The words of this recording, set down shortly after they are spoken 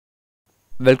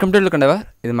Welcome to லுக்கண்டவா.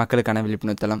 இது மக்களுக்கான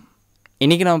விழிப்புணர்வு தளம்.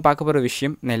 இன்றைக்கி நம்ம பார்க்க போகிற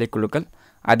விஷயம் நிலைக்குழுக்கள்.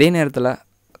 அதே நேரத்தில்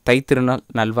தைத்திருநாள்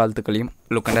நல்வாழ்த்துக்களையும்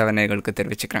லுக்கண்டவா நேயர்களுக்கு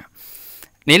தெரிவிச்சுக்கிறேன்.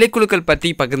 நிலைக்குழுக்கள்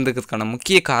பற்றி பகிர்ந்துக்கிறதுக்கான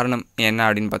முக்கிய காரணம் என்ன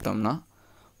அப்படின்னு பார்த்தோம்னா,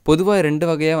 பொதுவாக ரெண்டு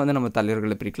வகையாக நம்ம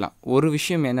தலைவர்களை பிரிக்கலாம். ஒரு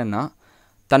விஷயம் என்னென்னா,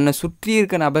 தன்னை சுற்றி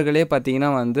இருக்க நபர்களே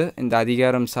பார்த்திங்கன்னா இந்த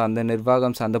அதிகாரம் சார்ந்த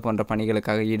நிர்வாகம் சார்ந்த போன்ற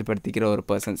பணிகளுக்காக ஈடுபடுத்திக்கிற ஒரு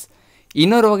பர்சன்ஸ்.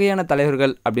 இன்னொரு வகையான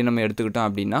தலைவர்கள் அப்படின்னு நம்ம எடுத்துக்கிட்டோம்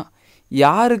அப்படின்னா,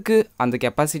 யாருக்கு அந்த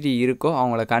கெப்பாசிட்டி இருக்கோ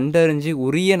அவங்கள கண்டறிஞ்சு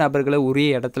உரிய நபர்களை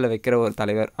உரிய இடத்துல வைக்கிற ஒரு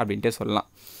தலைவர் அப்படின்ட்டு சொல்லலாம்.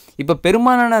 இப்போ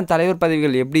பெரும்பாலான தலைவர்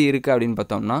பதவிகள் எப்படி இருக்குது அப்படின்னு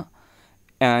பார்த்தோம்னா,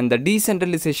 இந்த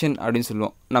டீசென்ட்ரலைசேஷன் அப்படின்னு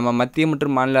சொல்லுவோம். நம்ம மத்திய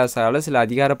மற்றும் மாநில அரசால் சில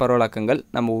அதிகார பரவலாக்கங்கள்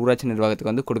நம்ம ஊராட்சி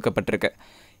நிர்வாகத்துக்கு கொடுக்கப்பட்டிருக்கு.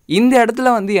 இந்த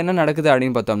இடத்துல என்ன நடக்குது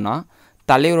அப்படின்னு பார்த்தோம்னா,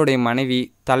 தலைவருடைய மனைவி,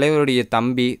 தலைவருடைய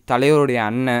தம்பி, தலைவருடைய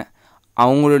அண்ணன்,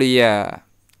 அவங்களுடைய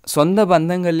சொந்த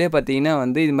பந்தங்கள்லேயே பார்த்திங்கன்னா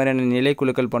இது மாதிரியான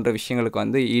நிலைக்குழுக்கள் போன்ற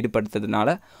விஷயங்களுக்கு ஈடுபடுத்துறதுனால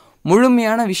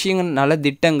முழுமையான விஷயங்கள் நல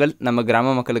திட்டங்கள் நம்ம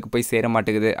கிராம மக்களுக்கு போய் சேர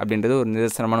மாட்டேங்குது அப்படின்றது ஒரு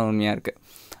நிதர்சனமான உண்மையாக இருக்குது.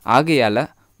 ஆகையால்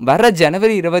வர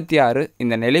ஜனவரி 26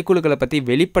 இந்த நிலைக்குழுக்களை பற்றி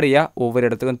வெளிப்படையாக ஒவ்வொரு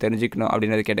இடத்துக்கும் தெரிஞ்சுக்கணும்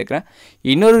அப்படின்றத கேட்டுக்கிறேன்.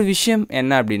 இன்னொரு விஷயம்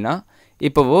என்ன அப்படின்னா,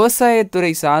 இப்போ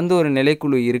விவசாயத்துறை சார்ந்து ஒரு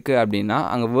நிலைக்குழு இருக்குது அப்படின்னா,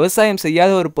 அங்கே விவசாயம்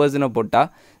செய்யாத ஒரு பர்சனை போட்டால்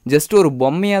ஜஸ்ட் ஒரு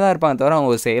பொம்மையாக தான் இருப்பாங்க தவிர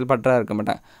அவங்க ஒரு செயல்பட்டாக இருக்க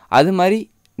மாட்டாங்க. அது மாதிரி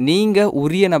நீங்கள்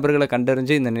உரிய நபர்களை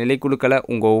கண்டறிஞ்சு இந்த நிலைக்குழுக்களை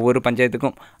உங்கள் ஒவ்வொரு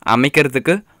பஞ்சாயத்துக்கும்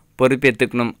அமைக்கிறதுக்கு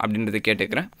பொறுப்பேற்றுக்கணும் அப்படின்றத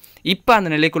கேட்டுக்கிறேன். இப்போ அந்த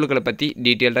நிலைக்குழுக்களை பற்றி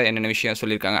டீட்டெயில்டாக என்னென்ன விஷயம்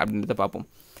சொல்லியிருக்காங்க அப்படின்றத பார்ப்போம்.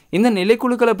 இந்த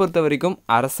நிலைக்குழுக்களை பொறுத்த வரைக்கும்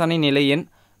அரசாணை நிலை எண்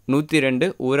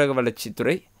 102 ஊரக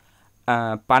வளர்ச்சித்துறை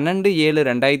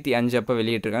 12/7/2005 அப்போ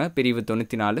வெளியிட்டிருக்காங்க. பிரிவு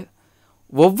 94.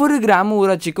 ஒவ்வொரு கிராம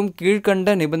ஊராட்சிக்கும்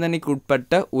கீழ்கண்ட நிபந்தனைக்கு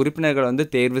உட்பட்ட உறுப்பினர்கள்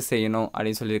தேர்வு செய்யணும்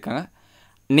அப்படின்னு சொல்லியிருக்காங்க.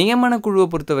 நியமன குழுவை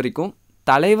பொறுத்த வரைக்கும்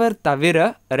தலைவர் தவிர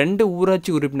 2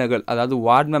 ஊராட்சி உறுப்பினர்கள், அதாவது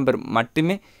வார்டு மெம்பர்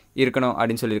மட்டுமே இருக்கணும்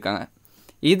அப்படின்னு சொல்லியிருக்காங்க.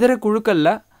 இதர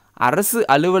குழுக்களில் அரசு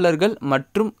அலுவலர்கள்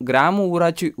மற்றும் கிராம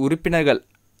ஊராட்சி உறுப்பினர்கள்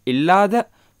இல்லாத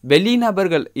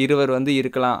வெளிநபர்கள் 2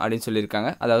 இருக்கலாம் அப்படின்னு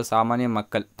சொல்லியிருக்காங்க. அதாவது சாமானிய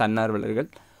மக்கள், தன்னார்வலர்கள்.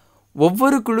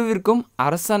 ஒவ்வொரு குழுவிற்கும்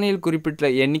அரசாணையில்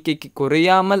குறிப்பிட்ட எண்ணிக்கைக்கு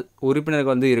குறையாமல்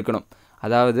உறுப்பினர்கள் இருக்கணும்.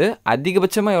 அதாவது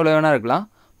அதிகபட்சமாக எவ்வளோ வேணால் இருக்கலாம்,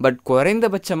 பட்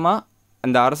குறைந்தபட்சமாக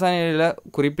அந்த அரசாணையில்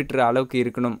குறிப்பிட்ட அளவுக்கு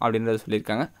இருக்கணும் அப்படின்றத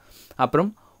சொல்லியிருக்காங்க. அப்புறம்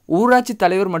ஊராட்சி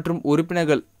தலைவர் மற்றும்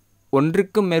உறுப்பினர்கள்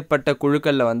ஒன்றுக்கும் மேற்பட்ட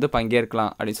குழுக்களில்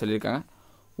பங்கேற்கலாம் அப்படின்னு சொல்லியிருக்காங்க.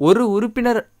 ஒரு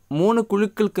உறுப்பினர் 3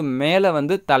 குழுக்களுக்கு மேலே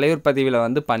தலைவர்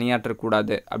பதவியில்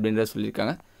பணியாற்றக்கூடாது அப்படின்றத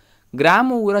சொல்லியிருக்காங்க.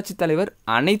 கிராம ஊராட்சி தலைவர்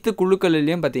அனைத்து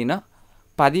குழுக்களிலையும் பார்த்திங்கன்னா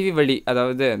பதவி வழி,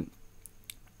 அதாவது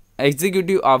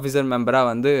எக்ஸிக்யூட்டிவ் ஆஃபீஸர்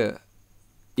மெம்பராக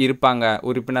இருப்பாங்க,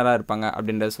 உறுப்பினராக இருப்பாங்க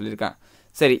அப்படின்றத சொல்லியிருக்காங்க.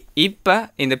 சரி, இப்போ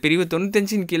இந்த பிரிவு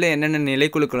 95 கீழே என்னென்ன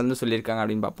நிலைக்குழுக்கள் சொல்லியிருக்காங்க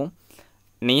அப்படின்னு பார்ப்போம்.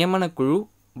 நியமன குழு,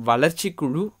 வளர்ச்சி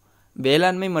குழு,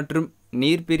 வேளாண்மை மற்றும்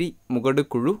நீர்பிரி முகடு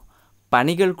குழு,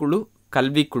 பணிகள் குழு,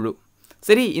 கல்விக்குழு.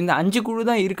 சரி, இந்த 5 குழு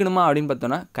தான் இருக்கணுமா அப்படின்னு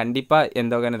பார்த்தோன்னா கண்டிப்பாக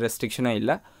எந்த வகையான ரெஸ்ட்ரிக்ஷனும்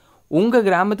இல்லை. உங்கள்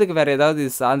கிராமத்துக்கு வேறு ஏதாவது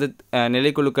சார்ந்த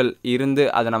நிலைக்குழுக்கள் இருந்து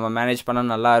அதை நம்ம மேனேஜ்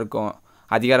பண்ணால் நல்லாயிருக்கும்,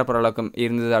 அதிகார பரவலாக்கம்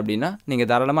இருந்தது அப்படின்னா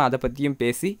நீங்கள் தாராளமாக அதை பற்றியும்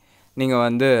பேசி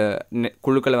நீங்கள்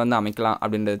குழுக்களை அமைக்கலாம்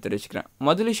அப்படின்றத தெரிவிச்சுக்கிறேன்.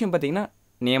 முதல் விஷயம் பார்த்திங்கன்னா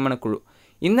நியமன குழு.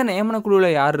 இந்த நியமன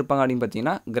குழுவில் யார் இருப்பாங்க அப்படின்னு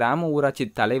பார்த்தீங்கன்னா, கிராம ஊராட்சி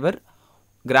தலைவர்,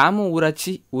 கிராம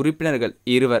ஊராட்சி உறுப்பினர்கள்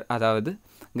 2. அதாவது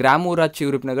கிராம ஊராட்சி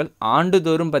உறுப்பினர்கள்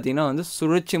ஆண்டுதோறும் பார்த்திங்கன்னா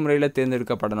சுழற்சி முறையில்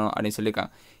தேர்ந்தெடுக்கப்படணும் அப்படின்னு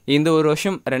சொல்லியிருக்காங்க. இந்த ஒரு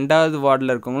வருஷம் 2வது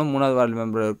வார்டில் இருக்கவங்களும் 3வது வார்டு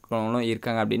மெம்பர் இருக்கவங்களும்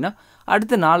இருக்காங்க அப்படின்னா,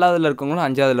 அடுத்து 4வதுல இருக்கவங்களும்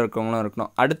 5வதுல இருக்கவங்களும்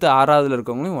இருக்கணும், அடுத்து 6வதுல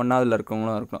இருக்கவங்களும் 1வதுல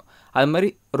இருக்கவங்களும் இருக்கணும். அது மாதிரி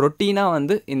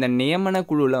ரொட்டீனாக இந்த நியமன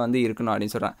குழுவில் இருக்கணும்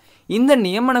அப்படின்னு சொல்கிறாங்க. இந்த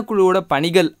நியமன குழுவோட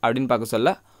பணிகள் அப்படின்னு பார்க்க சொல்ல,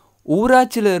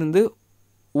 ஊராட்சியிலிருந்து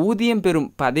ஊதியம் பெறும்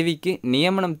பதவிக்கு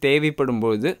நியமனம் தேவைப்படும்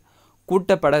பொழுது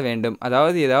கூட்டப்பட வேண்டும்.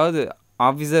 அதாவது ஏதாவது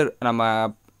ஆஃபீஸர், நம்ம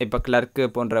இப்போ கிளர்க்கு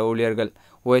போன்ற ஊழியர்கள்,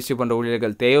 ஓஎஸ்சி போன்ற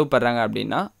ஊழியர்கள் தேவைப்படுறாங்க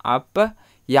அப்படின்னா அப்போ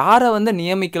யாரை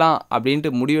நியமிக்கலாம் அப்படின்ட்டு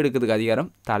முடிவெடுக்கிறதுக்கு அதிகாரம்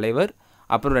தலைவர்,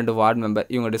 அப்புறம் 2 வார்டு மெம்பர்,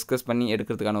 இவங்க டிஸ்கஸ் பண்ணி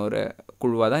எடுக்கிறதுக்கான ஒரு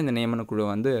குழுவாக தான் இந்த நியமன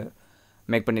குழுவை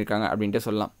மேக் பண்ணியிருக்காங்க அப்படின்ட்டு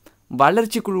சொல்லலாம்.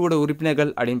 வளர்ச்சி குழுவோட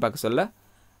உறுப்பினர்கள் அப்படின்னு பார்க்க சொல்ல,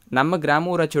 நம்ம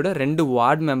கிராம ஊராட்சியோட 2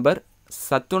 வார்டு மெம்பர்,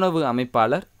 சத்துணவு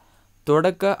அமைப்பாளர்,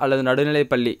 தொடக்க அல்லது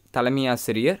நடுநிலைப்பள்ளி தலைமை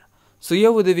ஆசிரியர், சுய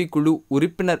உதவி குழு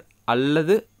உறுப்பினர்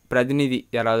அல்லது பிரதிநிதி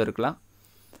யாராவது இருக்கலாம்,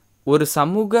 ஒரு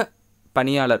சமூக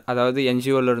பணியாளர், அதாவது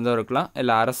என்ஜிஓவில் இருந்தும் இருக்கலாம்,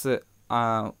 இல்லை அரசு,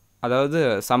 அதாவது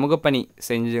சமூக பணி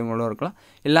செஞ்சவங்களும் இருக்கலாம்,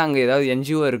 இல்லை அங்கே ஏதாவது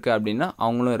என்ஜிஓ இருக்குது அப்படின்னா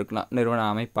அவங்களும் இருக்கலாம், நிறுவன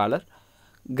அமைப்பாளர்,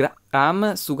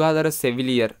 கிராம சுகாதார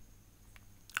செவிலியர்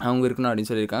அவங்க இருக்கணும்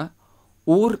அப்படின்னு சொல்லியிருக்காங்க,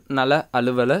 ஊர் நல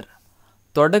அலுவலர்,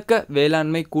 தொடக்க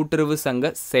வேளாண்மை கூட்டுறவு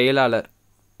சங்க செயலாளர்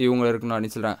இவங்க இருக்கணும்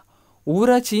அப்படின்னு சொல்கிறாங்க.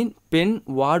 ஊராட்சியின் பெண்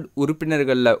வார்டு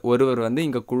உறுப்பினர்களில் ஒருவர்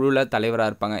இங்கே குழுவில் தலைவராக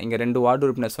இருப்பாங்க. இங்கே 2 வார்டு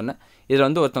உறுப்பினர் சொன்னேன், இதில்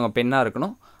ஒருத்தவங்க பெண்ணாக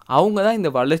இருக்கணும். அவங்க தான் இந்த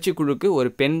வளர்ச்சி குழுக்கு ஒரு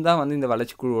பெண் தான் வந்து இந்த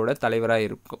வளர்ச்சி குழுவோட தலைவராக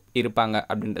இருப்பாங்க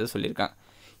அப்படின்றத சொல்லியிருக்காங்க.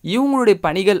 இவங்களுடைய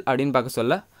பணிகள் அப்படின்னு பார்க்க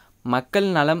சொல்ல மக்கள்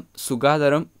நலம்,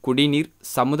 சுகாதாரம், குடிநீர்,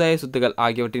 சமுதாய சொத்துக்கள்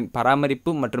ஆகியவற்றின்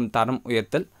பராமரிப்பு மற்றும் தரம்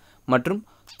உயர்த்தல் மற்றும்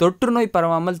தொற்று நோய்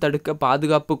பரவாமல் தடுக்க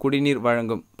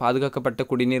பாதுகாக்கப்பட்ட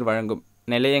குடிநீர் வழங்கும்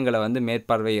நிலையங்களை வந்து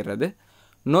மேற்பார்வையிடுறது,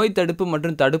 நோய் தடுப்பு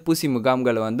மற்றும் தடுப்பூசி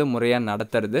முகாம்களை வந்து முறையாக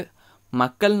நடத்துறது,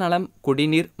 மக்கள் நலம்,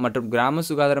 குடிநீர் மற்றும் கிராம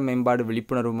சுகாதார மேம்பாடு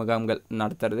விழிப்புணர்வு முகாம்கள்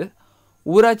நடத்துறது,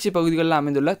 ஊராட்சி பகுதிகளில்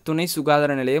அமைந்துள்ள துணை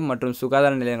சுகாதார நிலையம் மற்றும்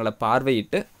சுகாதார நிலையங்களை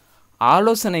பார்வையிட்டு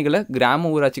ஆலோசனைகளை கிராம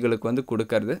ஊராட்சிகளுக்கு வந்து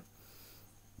கொடுக்கறது,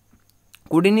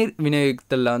 குடிநீர்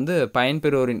விநியோகத்தில் வந்து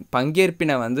பயன்பெறுவோரின்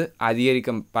பங்கேற்பினை வந்து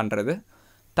அதிகரிக்க பண்ணுறது,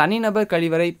 தனிநபர்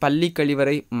கழிவறை, பள்ளி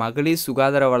கழிவறை, மகளிர்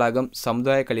சுகாதார வளாகம்,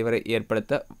 சமுதாய கழிவறை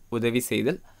ஏற்படுத்த உதவி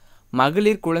செய்தல்,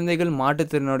 மகளிர், குழந்தைகள்,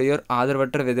 மாற்றுத்திறனுடையோர்,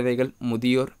 ஆதரவற்ற விதவைகள்,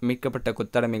 முதியோர், மீட்கப்பட்ட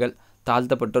கொத்தடிமைகள்,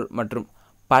 தாழ்த்தப்பட்டோர் மற்றும்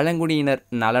பழங்குடியினர்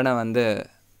நலனை வந்து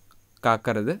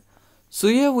காக்கிறது,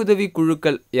 சுய உதவி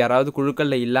குழுக்கள் யாராவது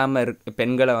குழுக்களில் இல்லாமல்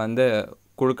பெண்களை வந்து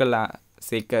குழுக்களில்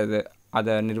சேர்க்கறது,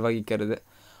 அதை நிர்வகிக்கிறது,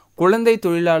 குழந்தை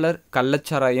தொழிலாளர்,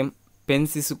 கள்ளச்சாராயம், பெண்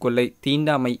சிசு கொள்ளை,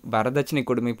 தீண்டாமை, வரதட்சணை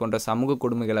கொடுமை போன்ற சமூக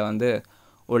கொடுமைகளை வந்து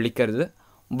ஒழிக்கிறது,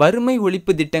 வறுமை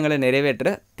ஒழிப்பு திட்டங்களை நிறைவேற்ற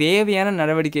தேவையான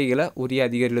நடவடிக்கைகளை உரிய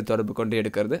அதிகாரிகள் தொடர்பு கொண்டு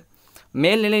எடுக்கிறது,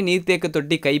 மேல்நிலை நீர்த்தேக்க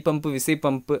தொட்டி, கைப்பம்பு,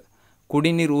 விசைப்பம்பு,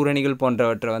 குடிநீர் ஊரணிகள்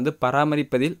போன்றவற்றை வந்து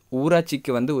பராமரிப்பதில்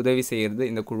ஊராட்சிக்கு வந்து உதவி செய்கிறது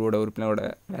இந்த குழுவோட உறுப்பினரோட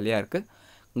வேலையாக இருக்குது.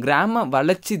 கிராம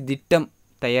வளர்ச்சி திட்டம்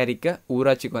தயாரிக்க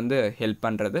ஊராட்சிக்கு வந்து ஹெல்ப்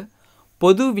பண்ணுறது,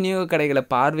 பொது விநியோக கடைகளை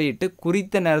பார்வையிட்டு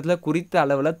குறித்த நேரத்தில் குறித்த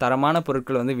அளவில் தரமான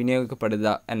பொருட்கள் வந்து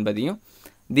விநியோகிக்கப்படுதா என்பதையும்,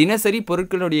 தினசரி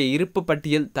பொருட்களுடைய இருப்பு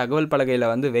பட்டியல் தகவல் பலகையில்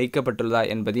வந்து வைக்கப்பட்டுள்ளதா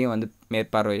என்பதையும் வந்து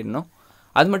மேற்பார்வையிடணும்.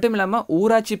 அது மட்டும் இல்லாமல்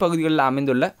ஊராட்சி பகுதிகளில்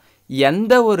அமைந்துள்ள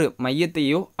எந்த ஒரு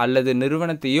மையத்தையோ அல்லது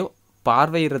நிறுவனத்தையோ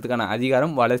பார்வையிடுறதுக்கான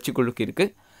அதிகாரம் வளர்ச்சி குழுக்கு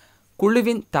இருக்குது.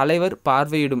 குழுவின் தலைவர்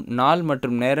பார்வையிடும் நாள்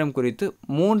மற்றும் நேரம் குறித்து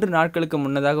 3 நாட்களுக்கு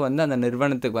முன்னதாக வந்து அந்த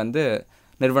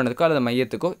நிறுவனத்துக்கோ அல்லது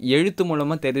மையத்துக்கோ எழுத்து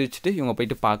மூலமாக தெரிவிச்சுட்டு இவங்க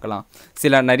போயிட்டு பார்க்கலாம்.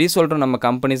 நிறைய சொல்கிறோம், நம்ம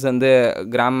கம்பெனிஸ் வந்து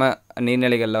கிராம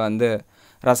நீர்நிலைகளில் வந்து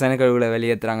ரசாயன கழிவுகளை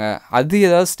வெளியேற்றுறாங்க, அது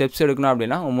ஏதாவது ஸ்டெப்ஸ் எடுக்கணும்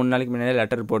அப்படின்னா 3 நாளைக்கு முன்னாடியே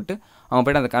லெட்டர் போட்டு அவங்க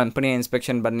போய்ட்டு அந்த கம்பெனியை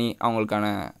இன்ஸ்பெக்ஷன் பண்ணி அவங்களுக்கான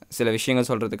சில விஷயங்கள்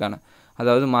சொல்கிறதுக்கான,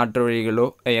 அதாவது மாற்று வழிகளோ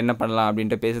என்ன பண்ணலாம்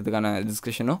அப்படின்ட்டு பேசுறதுக்கான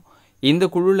டிஸ்கஷனோ இந்த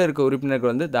குழுவில் இருக்க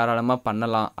உறுப்பினர்கள் வந்து தாராளமாக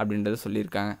பண்ணலாம் அப்படின்றத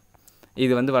சொல்லியிருக்காங்க.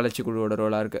 இது வந்து வளர்ச்சி குழுவோட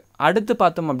ரோலாக இருக்குது. அடுத்து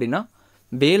பார்த்தோம் அப்படின்னா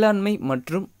வேளாண்மை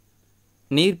மற்றும்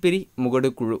நீர்பிரி முகடு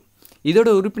குழு. இதோட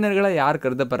உறுப்பினர்களாக யார்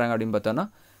கருதப்படுறாங்க அப்படின்னு பார்த்தோன்னா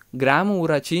கிராம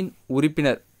ஊராட்சியின்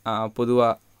உறுப்பினர்,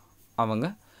 பொதுவாக அவங்க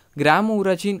கிராம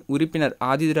ஊராட்சியின் உறுப்பினர்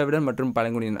ஆதி திராவிடர் மற்றும்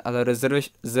பழங்குடியினர், அதாவது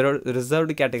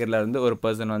ரிசர்வ்டு கேட்டகரியில் இருந்து ஒரு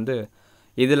பர்சன் வந்து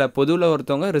இதில் பொதுவில்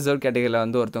ஒருத்தவங்க, ரிசர்வ் கேட்டகரியில்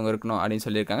வந்து ஒருத்தவங்க இருக்கணும் அப்படின்னு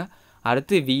சொல்லியிருக்காங்க.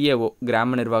 அடுத்து விஏஓ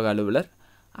கிராம நிர்வாக அலுவலர்,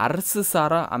 அரசு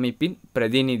சாரா அமைப்பின்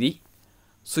பிரதிநிதி,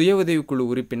 சுய உதவிக்குழு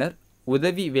உறுப்பினர்,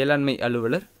 உதவி வேளாண்மை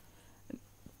அலுவலர்,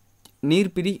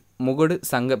 நீர்பிரி முகடு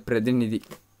சங்க பிரதிநிதி.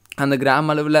 அந்த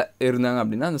கிராம அளவில் இருந்தாங்க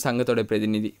அப்படின்னா அந்த சங்கத்தோட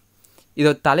பிரதிநிதி.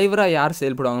 இதோட தலைவராக யார்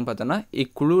செயல்படுவாங்கன்னு பார்த்தோன்னா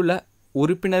இக்குழுவில்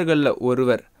உறுப்பினர்களில்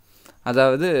ஒருவர்,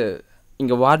 அதாவது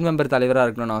இங்கே வார்டு மெம்பர் தலைவராக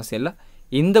இருக்கணும்னு அவசியம் இல்லை,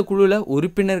 இந்த குழுவில்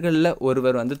உறுப்பினர்களில்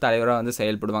ஒருவர் வந்து தலைவராக வந்து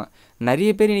செயல்படுவாங்க. நிறைய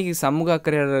பேர் இன்றைக்கி சமூக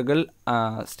அக்கறையாளர்கள்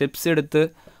ஸ்டெப்ஸ் எடுத்து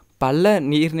பல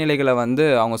நீர்நிலைகளை வந்து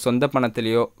அவங்க சொந்த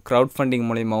பணத்திலேயோ க்ரௌட் ஃபண்டிங்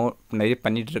மூலியமாகவோ நிறைய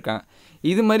பண்ணிகிட்ருக்காங்க.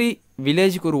 இது மாதிரி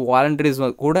வில்லேஜுக்கு ஒரு வாலண்டரிஸ்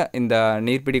கூட இந்த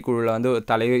நீர்பிடி குழுவில் வந்து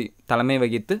தலைமை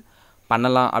வகித்து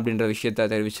பண்ணலாம் அப்படின்ற விஷயத்தை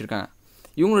தெரிவிச்சிருக்காங்க.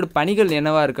 இவங்களோட பணிகள்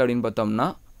என்னவாக இருக்குது அப்படின்னு பார்த்தோம்னா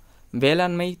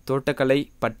வேளாண்மை, தோட்டக்கலை,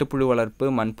 பட்டுப்புழு வளர்ப்பு,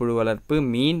 மண்புழு வளர்ப்பு,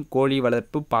 மீன், கோழி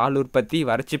வளர்ப்பு, பால் உற்பத்தி,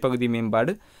 வறட்சி பகுதி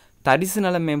மேம்பாடு, தரிசு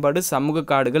நல மேம்பாடு, சமூக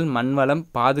காடுகள், மண்வளம்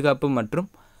பாதுகாப்பு மற்றும்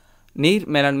நீர்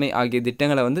மேலாண்மை ஆகிய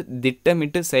திட்டங்களை வந்து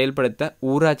திட்டமிட்டு செயல்படுத்த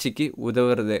ஊராட்சிக்கு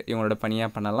உதவுறது இவங்களோட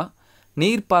பணியாக பண்ணலாம்.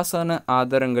 நீர்ப்பாசன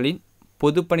ஆதாரங்களின்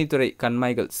பொதுப்பணித்துறை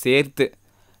கண்மாய்கள் சேர்த்து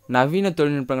நவீன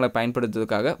தொழில்நுட்பங்களை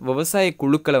பயன்படுத்துவதற்காக விவசாய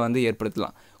குழுக்களை வந்து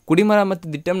ஏற்படுத்தலாம். குடிமராமத்து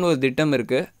திட்டம்னு ஒரு திட்டம்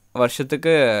இருக்குது,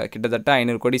 வருஷத்துக்கு கிட்டத்தட்ட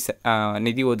 500 கோடி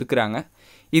நிதி ஒதுக்குறாங்க.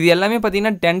 இது எல்லாமே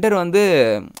பார்த்திங்கன்னா டெண்டர் வந்து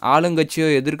ஆளுங்கட்சியோ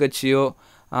எதிர்கட்சியோ,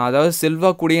 அதாவது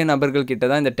செல்வாக்கூடிய நபர்கள் கிட்ட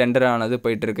தான் இந்த டெண்டர் ஆனது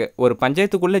போயிட்டுருக்கு. ஒரு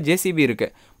பஞ்சாயத்துக்குள்ளே ஜேசிபி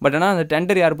இருக்குது, பட் ஆனால் அந்த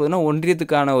டெண்டர் யார் போகுதுன்னா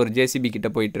ஒன்றியத்துக்கான ஒரு ஜேசிபி கிட்ட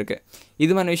போயிட்டுருக்கு.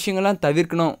 இது மாதிரி விஷயங்கள்லாம்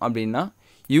தவிர்க்கணும் அப்படின்னா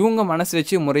இவங்க மனசு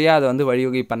வச்சு முறையாக அதை வந்து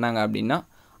வழிவகை பண்ணாங்க அப்படின்னா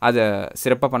அதை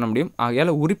சிறப்பாக பண்ண முடியும்.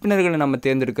 ஆகையால் உறுப்பினர்களை நம்ம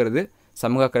தேர்ந்தெடுக்கிறது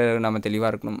சமூக அக்கறையாளர்கள் நம்ம தெளிவாக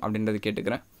இருக்கணும் அப்படின்றது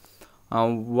கேட்டுக்கிறேன்.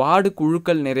 வார்டு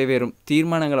குழுக்கள் நிறைவேறும்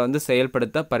தீர்மானங்களை வந்து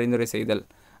செயல்படுத்த பரிந்துரை செய்தல்,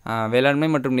 வேளாண்மை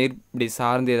மற்றும் நீர் இப்படி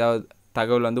சார்ந்து ஏதாவது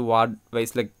தகவல் வந்து வார்டு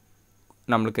வைஸில்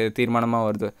நம்மளுக்கு தீர்மானமாக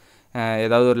வருது,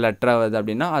 ஏதாவது ஒரு லெட்டராக வருது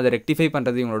அப்படின்னா அதை ரெக்டிஃபை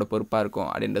பண்ணுறது இவங்களோட பொறுப்பாக இருக்கும்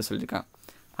அப்படின்ற சொல்லியிருக்காங்க.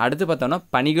 அடுத்து பார்த்தோம்னா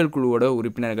பணிகள் குழுவோட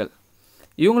உறுப்பினர்கள்.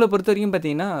 இவங்கள பொறுத்த வரைக்கும்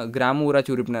பார்த்தீங்கன்னா கிராம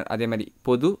ஊராட்சி உறுப்பினர் அதே மாதிரி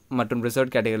பொது மற்றும்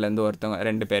ரிசர்வ் கேட்டகரியிலேருந்து ஒருத்தவங்க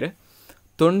 2 பேர்,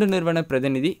 தொண்டு நிறுவன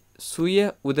பிரதிநிதி, சுய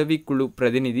உதவிக்குழு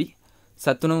பிரதிநிதி,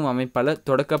 சத்துணவு அமைப்பாளர்,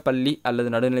 தொடக்கப்பள்ளி அல்லது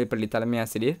நடுநிலைப்பள்ளி தலைமை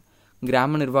ஆசிரியர்,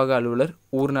 கிராம நிர்வாக அலுவலர்,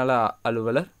 ஊர்நல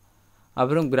அலுவலர்,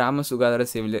 அப்புறம் கிராம சுகாதார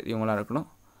செவிலியர் இவங்களாம் இருக்கணும்.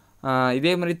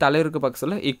 இதே மாதிரி தலைவருக்கு பார்க்க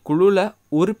சொல்ல இக்குழுவில்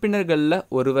உறுப்பினர்களில்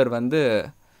ஒருவர் வந்து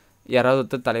யாராவது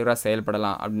ஒருத்தர் தலைவராக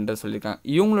செயல்படலாம் அப்படின்றத சொல்லியிருக்காங்க.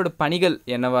 இவங்களோட பணிகள்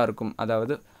என்னவாக இருக்கும்,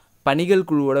 அதாவது பணிகள்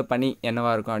குழுவோட பணி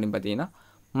என்னவாக இருக்கும் அப்படின்னு பார்த்தீங்கன்னா,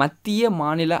 மத்திய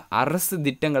மாநில அரசு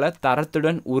திட்டங்களை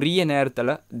தரத்துடன் உரிய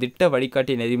நேரத்தில் திட்ட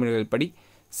வழிகாட்டி நெறிமுறைகள் படி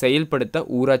செயல்படுத்த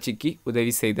ஊராட்சிக்கு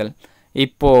உதவி செய்தல்.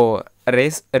 இப்போது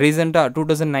ரீசெண்டாக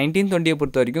 2019-20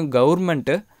 பொறுத்த வரைக்கும்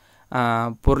கவர்மெண்ட்டு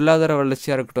பொருளாதார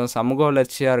வளர்ச்சியாக இருக்கட்டும், சமூக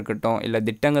வளர்ச்சியாக இருக்கட்டும், இல்லை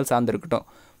திட்டங்கள் சார்ந்து இருக்கட்டும்,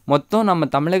 மொத்தம் நம்ம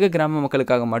தமிழக கிராம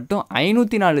மக்களுக்காக மட்டும்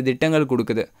 504 திட்டங்கள்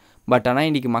கொடுக்குது. பட் ஆனால்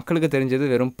இன்றைக்கி மக்களுக்கு தெரிஞ்சது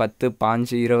வெறும் 10,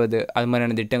 5, 20 அது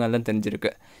மாதிரியான திட்டங்கள் தான்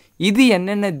தெரிஞ்சிருக்கு. இது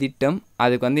என்னென்ன திட்டம்,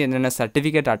 அதுக்கு வந்து என்னென்ன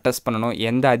சர்டிஃபிகேட் அட்டஸ்ட் பண்ணணும்,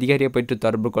 எந்த அதிகாரியை போய்ட்டு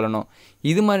தொடர்பு கொள்ளணும்,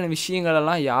 இது மாதிரியான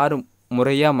விஷயங்களெல்லாம் யாரும்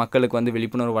முறையாக மக்களுக்கு வந்து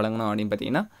விழிப்புணர்வு வழங்கணும் அப்படின்னு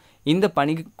பார்த்தீங்கன்னா இந்த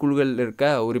பணிக்குழுவில் இருக்க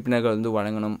உறுப்பினர்கள் வந்து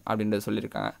வழங்கணும் அப்படின்றத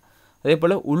சொல்லியிருக்காங்க. அதே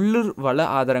போல் உள்ளூர் வள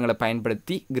ஆதாரங்களை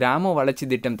பயன்படுத்தி கிராம வளர்ச்சி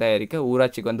திட்டம் தயாரிக்க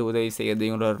ஊராட்சிக்கு வந்து உதவி செய்கிறது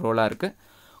இவங்களோட ரோலாக இருக்குது.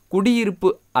 குடியிருப்பு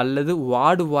அல்லது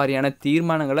வார்டு வாரியான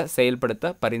தீர்மானங்களை செயல்படுத்த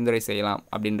பரிந்துரை செய்யலாம்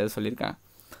அப்படின்றத சொல்லியிருக்காங்க.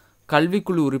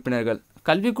 கல்விக்குழு உறுப்பினர்கள்,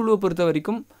 கல்விக்குழுவை பொறுத்த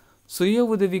வரைக்கும் சுய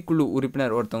உதவிக்குழு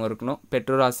உறுப்பினர் ஒருத்தவங்க இருக்கணும்,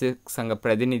 பெற்றோர் ஆசிரியர் சங்க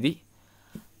பிரதிநிதி,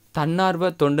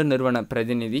 தன்னார்வ தொண்டு நிறுவன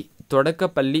பிரதிநிதி,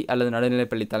 தொடக்கப்பள்ளி அல்லது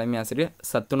நடுநிலைப்பள்ளி தலைமை ஆசிரியர்,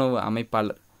 சத்துணவு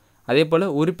அமைப்பாளர். அதே போல்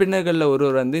உறுப்பினர்களில்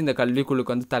ஒருவர் வந்து இந்த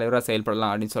கல்விக்குழுக்கு வந்து தலைவராக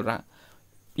செயல்படலாம் அப்படின்னு சொல்கிறாங்க.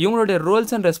 இவங்களுடைய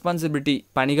ரோல்ஸ் அண்ட் ரெஸ்பான்சிபிலிட்டி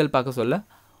பணிகள் பார்க்க சொல்ல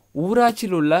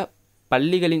ஊராட்சியில் உள்ள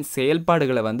பள்ளிகளின்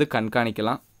செயல்பாடுகளை வந்து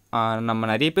கண்காணிக்கலாம். நம்ம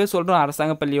நிறைய பேர் சொல்கிறோம்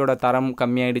அரசாங்க பள்ளியோட தரம்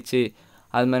கம்மியாயிடுச்சு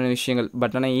அது மாதிரி விஷயங்கள்.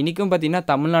 பட் ஆனால் இன்றைக்கும் பார்த்திங்கன்னா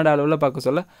தமிழ்நாடு அளவில் பார்க்க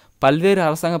சொல்ல பல்வேறு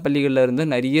அரசாங்க பள்ளிகளில் இருந்து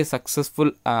நிறைய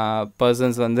சக்ஸஸ்ஃபுல்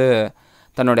பர்சன்ஸ் வந்து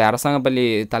தன்னுடைய அரசாங்க பள்ளி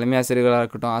தலைமை ஆசிரியர்களாக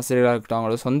இருக்கட்டும், ஆசிரியர்களாக இருக்கட்டும்,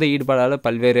 அவங்களோட சொந்த ஈடுபாடால்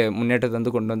பல்வேறு முன்னேற்றத்தை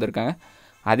வந்து கொண்டு வந்திருக்காங்க.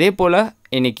 அதே போல்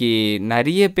இன்றைக்கி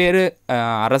நிறைய பேர்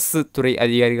அரசு துறை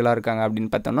அதிகாரிகளாக இருக்காங்க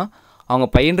அப்படின்னு பார்த்தோம்னா அவங்க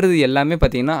பயின்றது எல்லாமே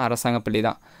பார்த்திங்கன்னா அரசாங்க பள்ளி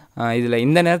தான். இதில்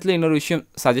இந்த நேரத்தில் இன்னொரு விஷயம்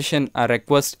சஜஷன்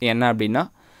ரெக்வஸ்ட் என்ன அப்படின்னா,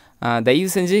 தயவு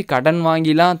செஞ்சு கடன்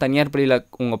வாங்கிலாம் தனியார் பள்ளியில்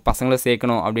உங்கள் பசங்களை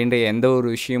சேர்க்கணும் அப்படின்ற எந்த ஒரு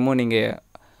விஷயமும் நீங்கள்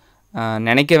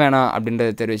நினைக்க வேணாம்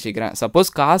அப்படின்றத தெரிவிச்சுக்கிறேன். சப்போஸ்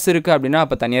காசு இருக்குது அப்படின்னா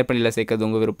அப்போ தனியார் பள்ளியில் சேர்க்கறது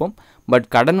உங்கள் விருப்பம். பட்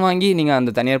கடன் வாங்கி நீங்கள்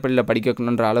அந்த தனியார் பள்ளியில் படிக்க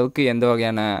வைக்கணுன்ற அளவுக்கு எந்த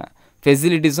வகையான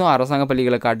ஃபெசிலிட்டிஸும் அரசாங்க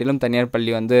பள்ளிகளை காட்டிலும் தனியார்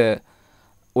பள்ளி வந்து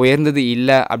உயர்ந்தது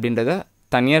இல்லை அப்படின்றத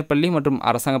தனியார் பள்ளி மற்றும்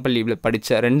அரசாங்க பள்ளியில்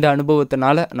படித்த 2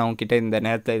 அனுபவத்தினால நான் உங்ககிட்ட இந்த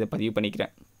நேரத்தில் இதை பதிவு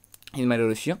பண்ணிக்கிறேன். இது மாதிரி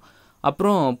ஒரு விஷயம்.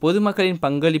 அப்புறம் பொதுமக்களின்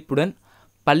பங்களிப்புடன்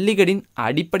பள்ளிகளின்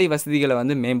அடிப்படை வசதிகளை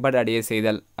வந்து மேம்பாடு அடைய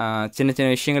செய்தல். சின்ன சின்ன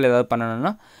விஷயங்கள் ஏதாவது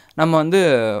பண்ணணும்னா நம்ம வந்து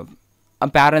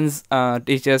பேரண்ட்ஸ்,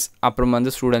 டீச்சர்ஸ், அப்புறம்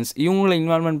வந்து ஸ்டூடெண்ட்ஸ் இவங்களை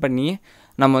இன்வால்வ்மெண்ட் பண்ணி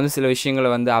நம்ம வந்து சில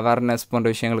விஷயங்களை வந்து அவேர்னஸ் போன்ற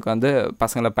விஷயங்களுக்கு வந்து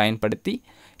பசங்களை பயன்படுத்தி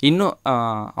இன்னும்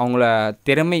அவங்கள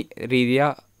திறமை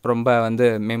ரீதியாக ரொம்ப வந்து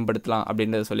மேம்படுத்தலாம்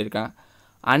அப்படின்றத சொல்லியிருக்காங்க.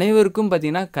 அனைவருக்கும்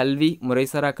பார்த்திங்கன்னா கல்வி,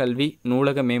 முறைசாரா கல்வி,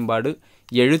 நூலக மேம்பாடு,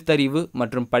 எழுத்தறிவு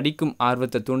மற்றும் படிக்கும்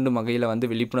ஆர்வத்தை தூண்டும் வகையில் வந்து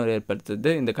விழிப்புணர்வு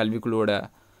ஏற்படுத்துறது இந்த கல்விக்குழுவோட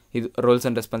இது ரோல்ஸ்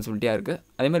அண்ட் ரெஸ்பான்சிபிலிட்டியாக இருக்குது.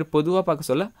 அதே மாதிரி பொதுவாக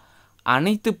பார்க்க சொல்ல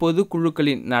அனைத்து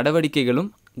பொதுக்குழுக்களின் நடவடிக்கைகளும்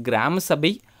கிராம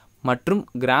சபை மற்றும்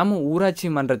கிராம ஊராட்சி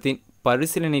மன்றத்தின்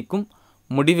பரிசீலனைக்கும்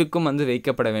முடிவுக்கும் வந்து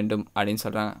வைக்கப்பட வேண்டும் அப்படின்னு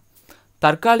சொல்கிறாங்க.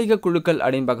 தற்காலிக குழுக்கள்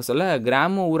அப்படின்னு பார்க்க சொல்ல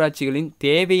கிராம ஊராட்சிகளின்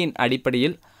தேவையின்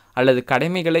அடிப்படையில் அல்லது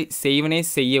கடமைகளை செய்வனே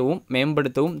செய்யவும்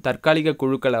மேம்படுத்தவும் தற்காலிக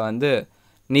குழுக்களை வந்து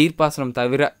நீர்ப்பாசனம்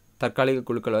தவிர தற்காலிக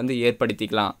குழுக்களை வந்து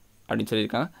ஏற்படுத்திக்கலாம் அப்படின்னு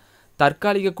சொல்லியிருக்காங்க.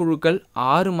 தற்காலிக குழுக்கள்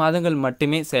 6 மாதங்கள்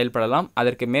மட்டுமே செயல்படலாம்.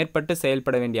 அதற்கு மேற்பட்டு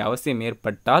செயல்பட வேண்டிய அவசியம்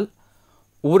ஏற்பட்டால்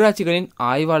ஊராட்சிகளின்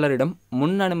ஆய்வாளரிடம்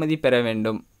முன் அனுமதி பெற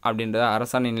வேண்டும் அப்படின்றத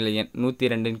அரசாணை நிலை எண்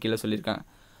 102 கீழே சொல்லியிருக்காங்க.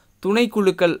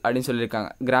 துணைக்குழுக்கள் அப்படின்னு சொல்லியிருக்காங்க.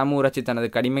 கிராம ஊராட்சி தனது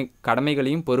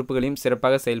கடமைகளையும் பொறுப்புகளையும்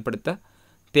சிறப்பாக செயல்படுத்த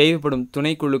தேவைப்படும்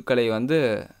துணைக்குழுக்களை வந்து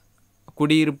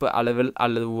குடியிருப்பு அளவில்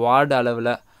அல்லது வார்டு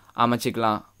அளவில்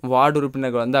அமைச்சிக்கலாம். வார்டு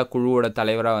உறுப்பினர்கள் வந்து அக்குழுவோட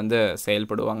தலைவராக வந்து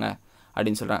செயல்படுவாங்க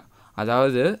அப்படின்னு சொல்கிறாங்க.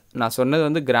 அதாவது நான் சொன்னது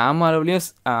வந்து கிராம அளவுலேயும்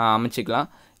அமைச்சிக்கலாம்,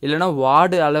 இல்லைனா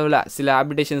வார்டு அளவில் சில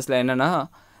ஹேபிடேஷன்ஸில் என்னென்னா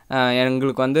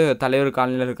எங்களுக்கு வந்து தலைவர்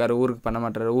காலனியில் இருக்கார், ஊருக்கு பண்ண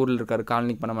மாட்டார், ஊரில் இருக்கார்,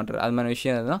 காலனிக்கு பண்ண மாட்டார், அது மாதிரி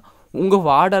விஷயம் தான் உங்கள்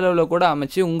வார்டு அளவில் கூட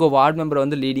அமைச்சு உங்கள் வார்டு மெம்பரை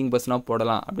வந்து லீடிங் பர்சனாக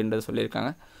போடலாம் அப்படின்றத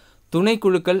சொல்லியிருக்காங்க.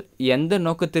 துணைக்குழுக்கள் எந்த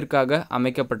நோக்கத்திற்காக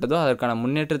அமைக்கப்பட்டதோ அதற்கான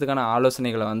முன்னேற்றத்துக்கான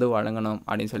ஆலோசனைகளை வந்து வழங்கணும்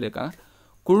அப்படின்னு சொல்லியிருக்காங்க.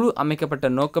 குழு அமைக்கப்பட்ட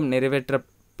நோக்கம்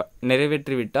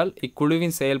நிறைவேற்றிவிட்டால்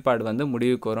இக்குழுவின் செயல்பாடு வந்து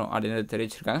முடிவுக்கு வரும் அப்படின்றத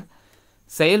தெரிவிச்சிருக்காங்க.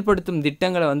 செயல்படுத்தும்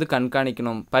திட்டங்களை வந்து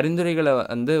கண்காணிக்கணும். பரிந்துரைகளை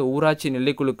வந்து ஊராட்சி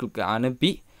நிலைக்குழுக்களுக்கு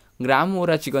அனுப்பி கிராம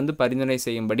ஊராட்சிக்கு வந்து பரிந்துரை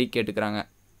செய்யும்படி கேட்டுக்கிறாங்க.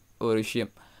 ஒரு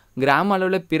விஷயம், கிராம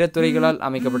அளவில் பிற துறைகளால்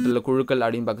அமைக்கப்பட்டுள்ள குழுக்கள்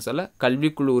அப்படின்னு பார்க்க சொல்ல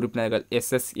கல்விக்குழு உறுப்பினர்கள்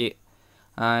எஸ்எஸ்ஏ.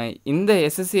 இந்த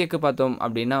எஸ்எஸ்ஏக்கு பார்த்தோம்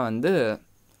அப்படின்னா வந்து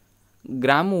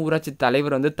கிராம ஊராட்சி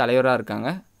தலைவர் வந்து தலைவராக இருக்காங்க,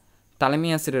 தலைமை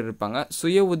ஆசிரியர் இருப்பாங்க,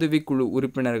 சுய உதவிக்குழு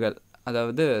உறுப்பினர்கள்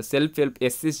அதாவது செல்ஃப் ஹெல்ப்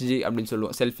எஸ்எஸ்ஜி அப்படின்னு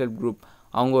சொல்லுவோம், செல்ஃப் ஹெல்ப் குரூப்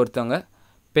அவங்க ஒருத்தவங்க,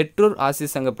 பெற்றோர்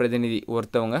ஆசிரியர் சங்க பிரதிநிதி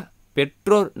ஒருத்தவங்க,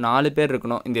 பெற்றோர் 4 பேர்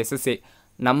இருக்கணும் இந்த எஸ்எஸ்ஏ.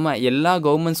 நம்ம எல்லா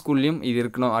கவர்மெண்ட் ஸ்கூல்லையும் இது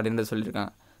இருக்கணும் அப்படின்றத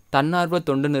சொல்லியிருக்காங்க. தன்னார்வ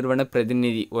தொண்டு நிறுவன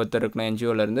பிரதிநிதி ஒருத்தர் இருக்கணும்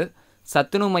என்ஜிஓலேருந்து,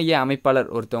 சத்துணவு மைய அமைப்பாளர்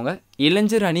ஒருத்தவங்க,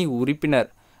 இளைஞர் அணி உறுப்பினர்.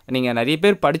 நீங்கள் நிறைய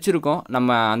பேர் படிச்சிருக்கோம்,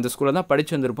 நம்ம அந்த ஸ்கூலில் தான்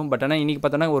படித்து வந்திருப்போம். பட் ஆனால் இன்றைக்கி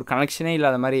பார்த்தோன்னா ஒரு கனெக்ஷனே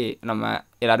இல்லாத மாதிரி நம்ம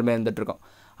எல்லாருமே இருந்துகிட்ருக்கோம்.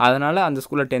 அதனால் அந்த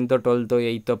ஸ்கூலில் 10th 12th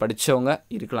 8th படித்தவங்க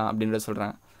இருக்கலாம் அப்படின்றத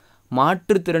சொல்கிறாங்க.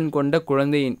 மாற்றுத்திறன் கொண்ட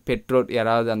குழந்தையின் பெற்றோர்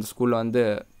யாராவது அந்த ஸ்கூலில் வந்து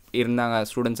இருந்தாங்க,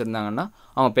 ஸ்டூடெண்ட்ஸ் இருந்தாங்கன்னா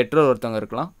அவங்க பெற்றோர் ஒருத்தவங்க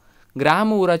இருக்கலாம்.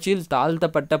 கிராம ஊராட்சியில்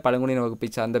தாழ்த்தப்பட்ட பழங்குடியின வகுப்பை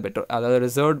சார்ந்த பெற்றோர் அதாவது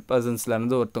ரிசர்வ்ட்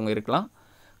பர்சன்ஸ்லேருந்து ஒருத்தவங்க இருக்கலாம்.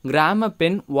 கிராம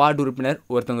பெண் வார்டு உறுப்பினர்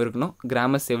ஒருத்தவங்க இருக்கணும்,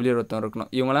 கிராம செவிலியர் ஒருத்தவங்க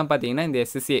இருக்கணும். இவங்கெல்லாம் பார்த்தீங்கன்னா இந்த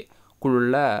எஸ்எஸ்ஏ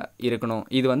குழுவில் இருக்கணும்.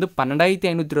 இது வந்து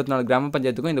 12,524 கிராம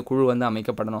பஞ்சாயத்துக்கும் இந்த குழு வந்து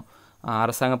அமைக்கப்படணும்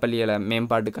அரசாங்க பள்ளிகளை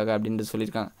மேம்பாட்டுக்காக அப்படின்ட்டு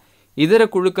சொல்லியிருக்காங்க. இதர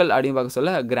குழுக்கள் அப்படின்னு பார்க்க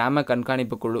சொல்ல கிராம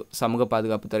கண்காணிப்பு குழு சமூக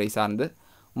பாதுகாப்புத்துறை சார்ந்து,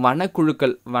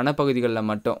 வனக்குழுக்கள் வனப்பகுதிகளில்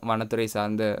மட்டும் வனத்துறை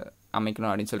சார்ந்து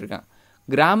அமைக்கணும் அப்படின்னு சொல்லியிருக்காங்க.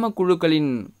 கிராம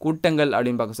குழுக்களின் கூட்டங்கள்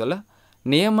அப்படின்னு பார்க்க சொல்ல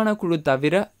நியமன குழு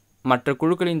தவிர மற்ற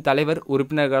குழுக்களின் தலைவர்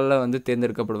உறுப்பினர்களால் வந்து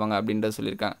தேர்ந்தெடுக்கப்படுவாங்க அப்படின்றத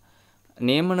சொல்லியிருக்காங்க.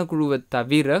 நியமன குழுவை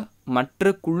தவிர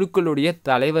மற்ற குழுக்களுடைய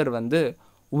தலைவர் வந்து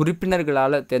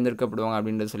உறுப்பினர்களால் தேர்ந்தெடுக்கப்படுவாங்க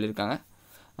அப்படின்றத சொல்லியிருக்காங்க.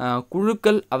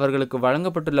 குழுக்கள் அவர்களுக்கு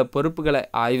வழங்கப்பட்டுள்ள பொறுப்புகளை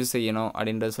ஆய்வு செய்யணும்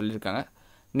அப்படின்றத சொல்லியிருக்காங்க.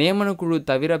 நியமன குழு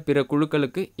தவிர பிற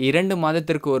குழுக்களுக்கு 2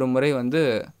 மாதத்திற்கு ஒரு முறை வந்து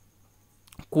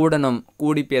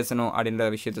கூடி பேசணும் அப்படின்ற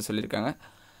விஷயத்த சொல்லியிருக்காங்க.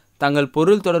 தங்கள்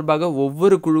பொருள் தொடர்பாக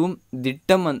ஒவ்வொரு குழுவும்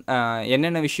திட்டம்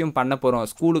என்னென்ன விஷயம் பண்ண போகிறோம்,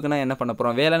 ஸ்கூலுக்குனா என்ன பண்ண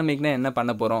போகிறோம், வேளாண்மைக்குனா என்ன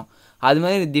பண்ண போகிறோம், அது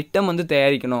மாதிரி திட்டம் வந்து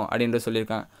தயாரிக்கணும் அப்படின்ற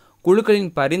சொல்லியிருக்காங்க. குழுக்களின்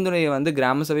பரிந்துரையை வந்து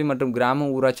கிராம சபை மற்றும் கிராம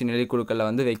ஊராட்சி நிலைக்குழுக்களில்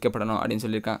வந்து வைக்கப்படணும் அப்படின்னு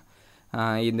சொல்லியிருக்காங்க.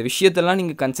 இந்த விஷயத்தெல்லாம்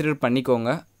நீங்கள் கன்சிடர்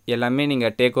பண்ணிக்கோங்க, எல்லாமே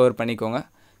நீங்கள் டேக் ஓவர் பண்ணிக்கோங்க.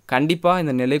 கண்டிப்பாக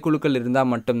இந்த நிலைக்குழுக்கள்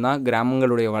இருந்தால் மட்டும்தான்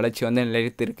கிராமங்களுடைய வளர்ச்சி வந்து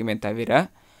நிலைத்து இருக்குமே தவிர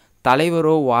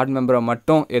தலைவரோ வார்டு மெம்பரோ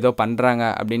மட்டும் ஏதோ பண்ணுறாங்க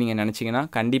அப்படின்னு நீங்கள் நினச்சிங்கன்னா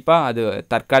கண்டிப்பாக அது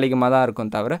தற்காலிகமாக தான்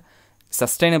இருக்கும் தவிர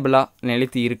சஸ்டைனபிளாக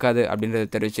நிலைத்து இருக்காது அப்படின்றத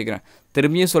தெரிவிச்சுக்கிறேன்.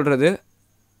 திரும்பியும் சொல்கிறது,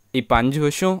 இப்போ 5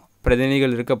 வருஷம்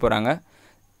பிரதிநிதிகள் இருக்க போகிறாங்க.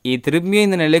 திரும்பியும்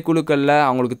இந்த நிலைக்குழுக்களில்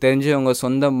அவங்களுக்கு தெரிஞ்சவங்க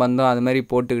சொந்தம் பந்தம் அது மாதிரி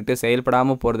போட்டுக்கிட்டு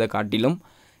செயல்படாமல் போகிறத காட்டிலும்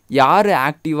யார்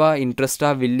ஆக்டிவாக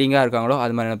இன்ட்ரெஸ்ட்டாக வில்லிங்காக இருக்காங்களோ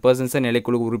அது மாதிரியான பர்சன்ஸை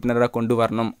நிலைக்குழு உறுப்பினராக கொண்டு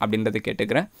வரணும் அப்படின்றத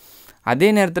கேட்டுக்கிறேன். அதே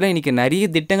நேரத்தில் இன்றைக்கி நிறைய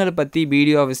திட்டங்களை பற்றி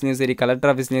பிடிஓ ஆஃபீஸ்லேயும் சரி,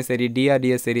 கலெக்டர் ஆஃபீஸ்லேயும் சரி,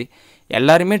 டிஆர்டிஎஸ் சரி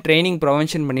எல்லாருமே ட்ரைனிங்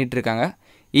ப்ரொவென்ஷன் பண்ணிகிட்ருக்காங்க.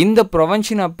 இந்த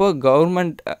ப்ரொவென்ஷன் அப்போ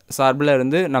கவர்மெண்ட் சார்பில்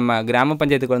இருந்து நம்ம கிராம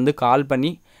பஞ்சாயத்துக்கு வந்து கால்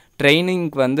பண்ணி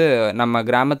ட்ரைனிங்க்கு வந்து நம்ம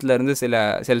கிராமத்தில் இருந்து சில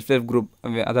செல்ஃப் ஹெல்ப் குரூப்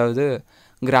அதாவது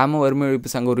கிராம வறுமை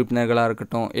ஒழிப்பு சங்க உறுப்பினர்களாக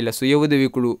இருக்கட்டும், இல்லை சுய உதவி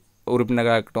குழு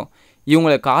உறுப்பினராக இருக்கட்டும்,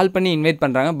 இவங்களை கால் பண்ணி இன்வைட்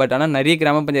பண்ணுறாங்க. பட் ஆனால் நிறைய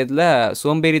கிராம பஞ்சாயத்தில்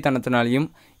சோம்பேறித்தனத்தினாலையும்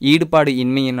ஈடுபாடு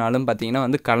இன்மையினாலும் பார்த்திங்கன்னா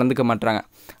வந்து கலந்துக்க மாட்டாங்க.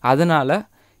 அதனால்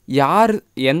யார்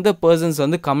எந்த பர்சன்ஸ்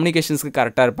வந்து கம்யூனிகேஷன்ஸ்க்கு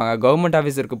கரெக்டாக இருப்பாங்க, கவர்மெண்ட்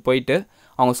ஆஃபீஸருக்கு போயிட்டு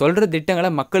அவங்க சொல்கிற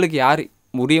திட்டங்களை மக்களுக்கு யார்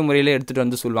உரிய முறையில் எடுத்துகிட்டு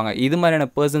வந்து சொல்லுவாங்க, இது மாதிரியான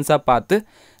பர்சன்ஸாக பார்த்து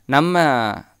நம்ம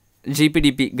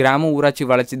ஜிபிடிபி கிராம ஊராட்சி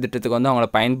வளர்ச்சி திட்டத்துக்கு வந்து அவங்கள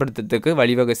பயன்படுத்துறதுக்கு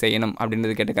வழிவகை செய்யணும்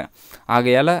அப்படின்றது கேட்டுக்கிறேன்.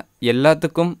 ஆகையால்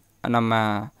எல்லாத்துக்கும் நம்ம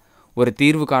ஒரு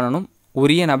தீர்வு காணணும்,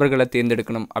 உரிய நபர்களை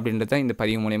தேர்ந்தெடுக்கணும் அப்படின்றத இந்த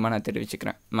பதிவு மூலயமா நான்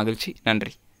தெரிவிச்சுக்கிறேன். மகிழ்ச்சி,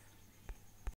 நன்றி.